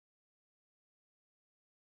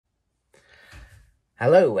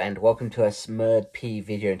Hello and welcome to a Smurd P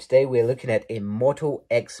video, and today we're looking at Immortal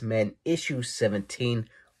X-Men issue 17,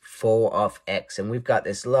 4 of X, and we've got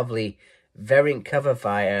this lovely variant cover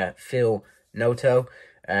via Phil Noto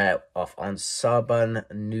of On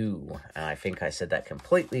Sarban New. I think I said that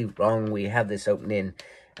completely wrong. We have this opening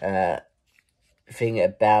thing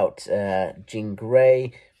about Jean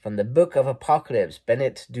Grey from the Book of Apocalypse,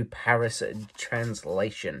 Bennett du Paris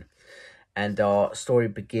translation, and our story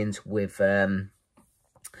begins with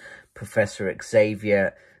Professor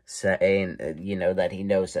Xavier saying, that he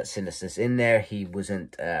knows that Sinister's in there. He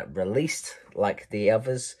wasn't released like the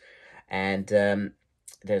others, and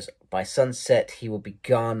by sunset he will be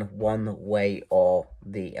gone one way or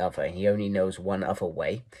the other. He only knows one other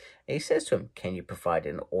way. And he says to him, "Can you provide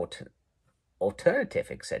an alternative,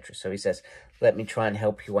 etc.?" So he says, "Let me try and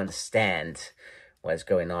help you understand what's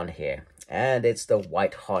going on here." And it's the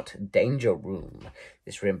White Hot Danger Room.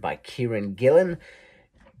 It's written by Kieron Gillen.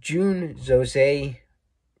 June Jose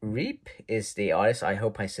Reap is the artist. I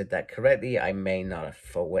hope I said that correctly. I may not have,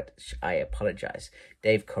 for which I apologize.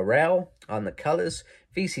 Dave Carell on the colors.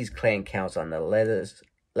 VC's Clay and Cows on the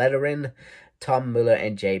lettering. Tom Muller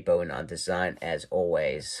and Jay Bowen on design, as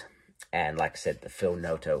always. And like I said, the Phil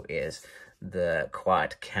Noto is the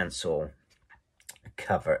Quiet Cancel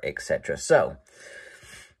cover, etc. So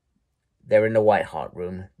they're in the White Hot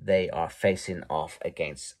Room. They are facing off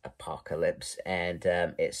against Apocalypse, and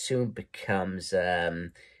it soon becomes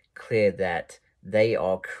clear that they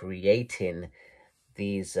are creating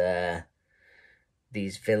these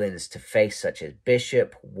villains to face, such as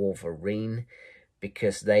Bishop, Wolverine,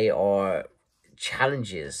 because they are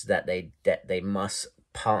challenges that they must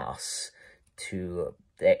pass to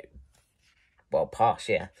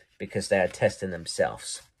because they are testing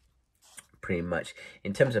themselves. Pretty much.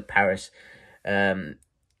 In terms of Paris,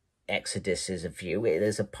 Exodus is a view. It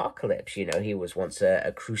is Apocalypse. He was once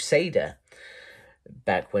a crusader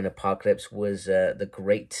back when Apocalypse was the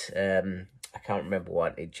great, I can't remember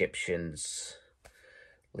what Egyptians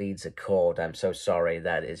leads are called. I'm so sorry.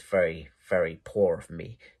 That is very, very poor of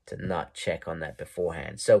me to not check on that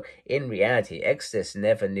beforehand. So in reality, Exodus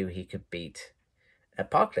never knew he could beat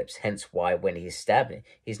Apocalypse. Hence why when he's stabbing,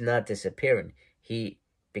 he's not disappearing.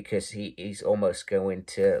 Because he's almost going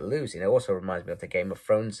to lose. It also reminds me of the Game of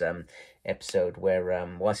Thrones episode where,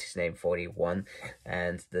 what's his name, 41,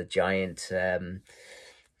 and the giant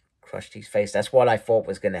crushed his face. That's what I thought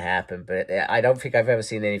was going to happen, but I don't think I've ever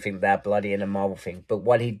seen anything that bloody in a Marvel thing. But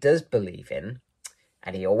what he does believe in,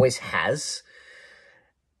 and he always has,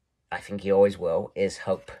 I think he always will, is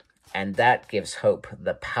hope. And that gives Hope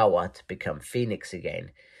the power to become Phoenix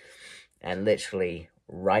again, and literally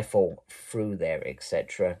rifle through there,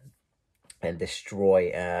 etc., and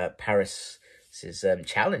destroy Paris's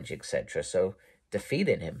challenge, etc., so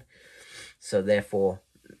defeating him. So therefore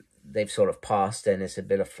they've sort of passed, and it's a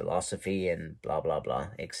bit of philosophy and blah blah blah,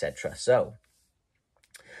 etc. So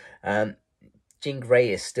Jean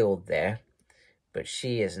Grey is still there, but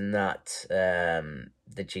she is not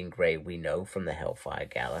the Jean Grey we know from the Hellfire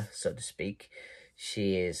Gala, so to speak.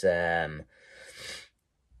 She is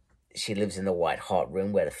she lives in the White Hot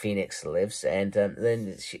Room where the Phoenix lives, and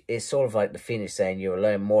then it's sort of like the Phoenix saying, "You'll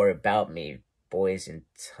learn more about me, boys, in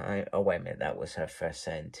time." Oh, wait a minute, that was her first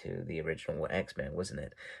saying to the original X-Men, wasn't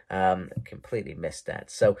it? Completely missed that.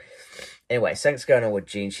 So, anyway, something's going on with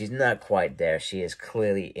Jean. She's not quite there. She is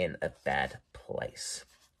clearly in a bad place.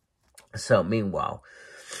 So, meanwhile,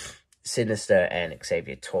 Sinister and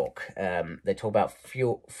Xavier talk. They talk about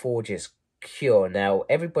Forge's cure. Now,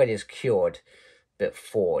 everybody is cured but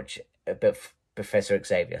Professor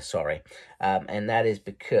Xavier, sorry. And that is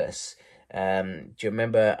because, do you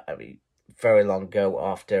remember, very long ago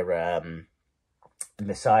after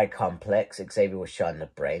Messiah Complex, Xavier was shot in the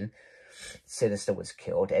brain, Sinister was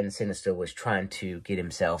killed, and Sinister was trying to get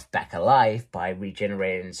himself back alive by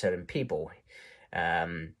regenerating certain people.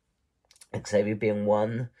 Xavier being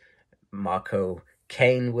one, Marco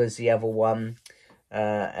Kane was the other one,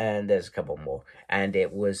 and there's a couple more. And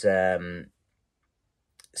it was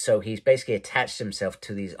so he's basically attached himself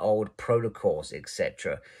to these old protocols,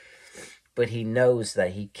 etc. But he knows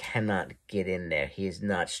that he cannot get in there. He is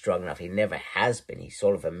not strong enough. He never has been. He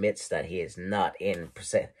sort of admits that he is not in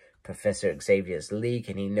Professor Xavier's league,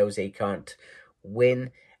 and he knows that he can't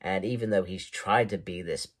win. And even though he's tried to be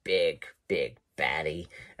this big, big baddie,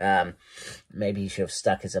 maybe he should have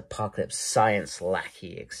stuck as Apocalypse science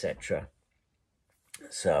lackey, etc.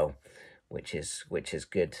 So, which is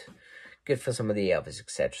good. Good for some of the others,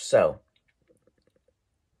 etc. So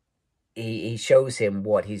he shows him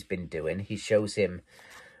what he's been doing. He shows him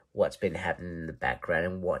what's been happening in the background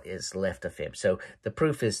and what is left of him. So the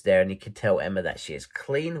proof is there, and you can tell Emma that she is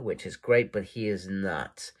clean, which is great, but he is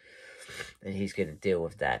not. And he's going to deal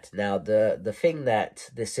with that. Now, the thing that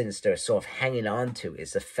the Sinister is sort of hanging on to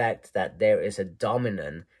is the fact that there is a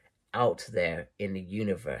Dominant out there in the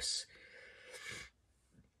universe.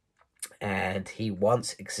 And he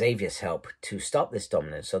wants Xavier's help to stop this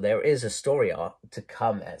Dominant. So there is a story arc to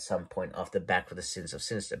come at some point off the back of the Sins of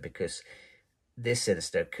Sinister, because this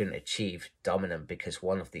Sinister couldn't achieve Dominant because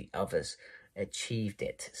one of the others achieved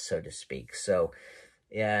it, so to speak. So,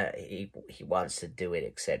 yeah, he wants to do it,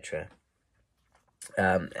 etc.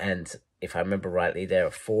 And if I remember rightly, there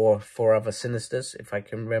are four other Sinisters, if I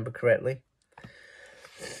can remember correctly.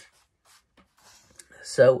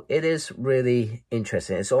 So it is really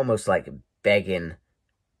interesting. It's almost like begging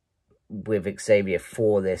with Xavier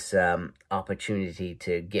for this opportunity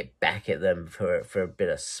to get back at them for a bit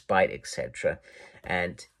of spite, etc.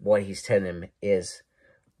 And what he's telling him is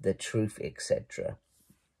the truth, etc.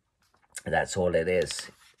 That's all it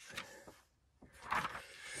is.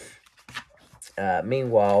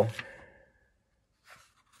 Meanwhile,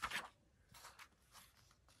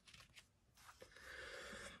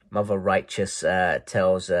 Mother Righteous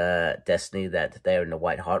tells Destiny that they're in the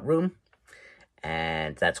White Heart Room,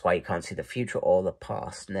 and that's why you can't see the future or the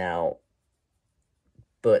past. Now,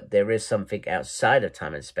 but there is something outside of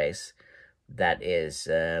time and space that is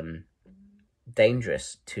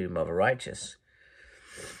dangerous to Mother Righteous.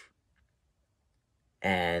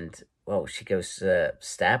 And, well, she goes to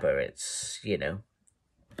stab her. It's, you know,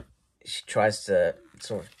 she tries to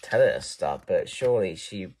sort of tell her to stop, but surely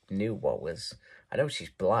she knew what was... I know she's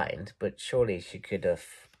blind, but surely she could have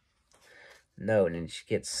known, and she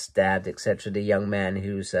gets stabbed, etc. The young man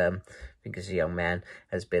who's, I think it's a young man,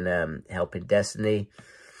 has been helping Destiny,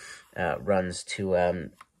 runs to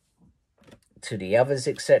the others,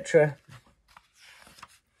 etc.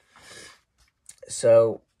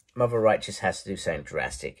 So Mother Righteous has to do something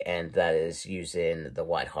drastic, and that is using the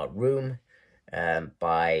White Heart Room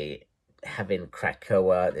by having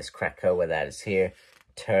Krakoa, this Krakoa that is here,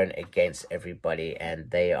 turn against everybody,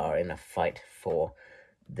 and they are in a fight for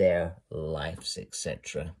their lives,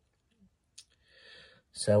 etc.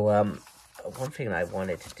 So one thing I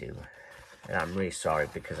wanted to do, and I'm really sorry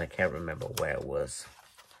because I can't remember where it was.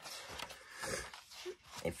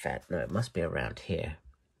 In fact, no, it must be around here.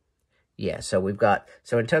 Yeah, so we've got,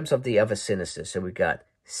 so in terms of the other Sinisters, so we've got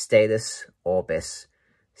Status, Orbis,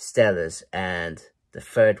 Stellars, and the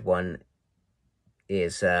third one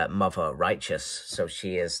is Mother Righteous. So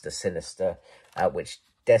she is the Sinister, which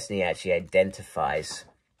Destiny actually identifies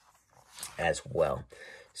as well.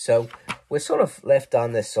 So we're sort of left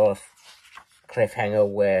on this sort of cliffhanger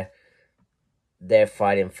where they're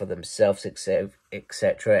fighting for themselves,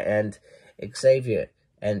 etc. And Xavier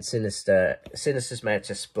and Sinister's managed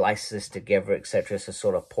to splice this together, etc. It's a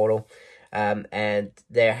sort of portal. And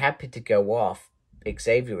they're happy to go off.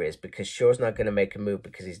 Xavier is, because Shaw's not going to make a move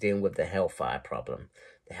because he's dealing with the Hellfire problem,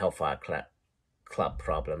 the Hellfire Club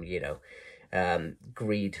problem, you know.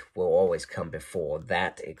 Greed will always come before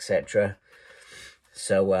that, etc.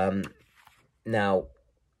 So, now,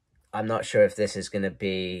 I'm not sure if this is going to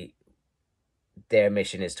be, their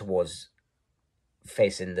mission is towards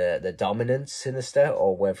facing the dominant Sinister,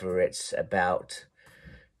 or whether it's about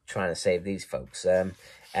trying to save these folks.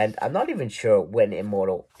 And I'm not even sure when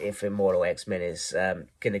if Immortal X-Men is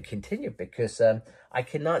going to continue, because I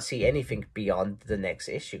cannot see anything beyond the next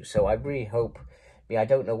issue. So I really hope, I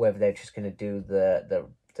don't know whether they're just going to do the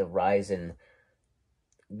rise in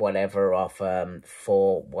whatever of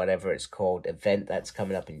for whatever it's called event that's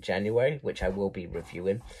coming up in January, which I will be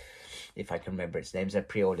reviewing if I can remember its names. I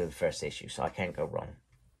pre-ordered the first issue, so I can't go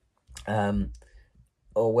wrong.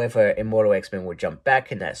 Or whether Immortal X-Men will jump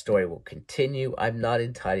back and that story will continue, I'm not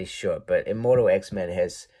entirely sure. But Immortal X-Men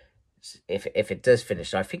has, if it does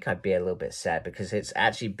finish, I think I'd be a little bit sad, because it's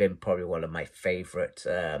actually been probably one of my favorite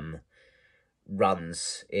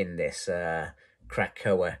runs in this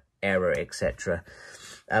Krakoa era, etc.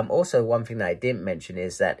 Also, one thing that I didn't mention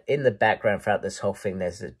is that in the background throughout this whole thing,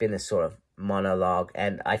 there's been this sort of monologue,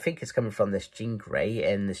 and I think it's coming from this Jean Grey,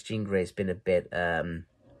 and this Jean Grey has been a bit...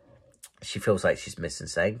 she feels like she's missing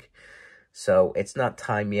something. So, it's not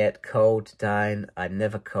time yet. Cold, dying. I'm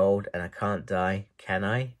never cold, and I can't die. Can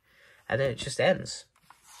I? And then it just ends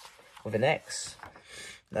with an X.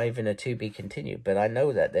 Not even a to be continued. But I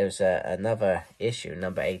know that there's another issue,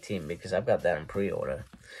 number 18, because I've got that in pre-order.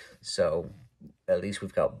 So, at least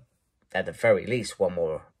we've got, at the very least, one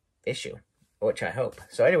more issue, which I hope.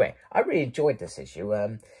 So, anyway, I really enjoyed this issue.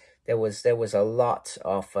 There was a lot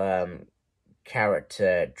of...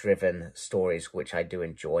 character-driven stories, which I do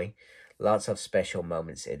enjoy. Lots of special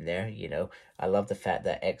moments in there, you know. I love the fact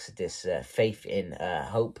that Exodus' faith in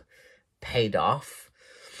Hope paid off.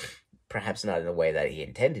 Perhaps not in the way that he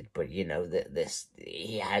intended, but, you know,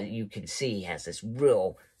 you can see he has this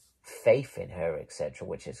real faith in her, etc.,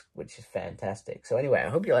 which is fantastic. So anyway, I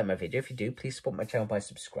hope you like my video. If you do, please support my channel by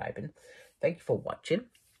subscribing. Thank you for watching.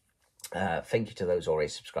 Thank you to those already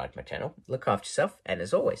subscribed to my channel. Look after yourself, and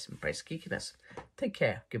as always, embrace geekiness. Take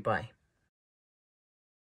care. Goodbye.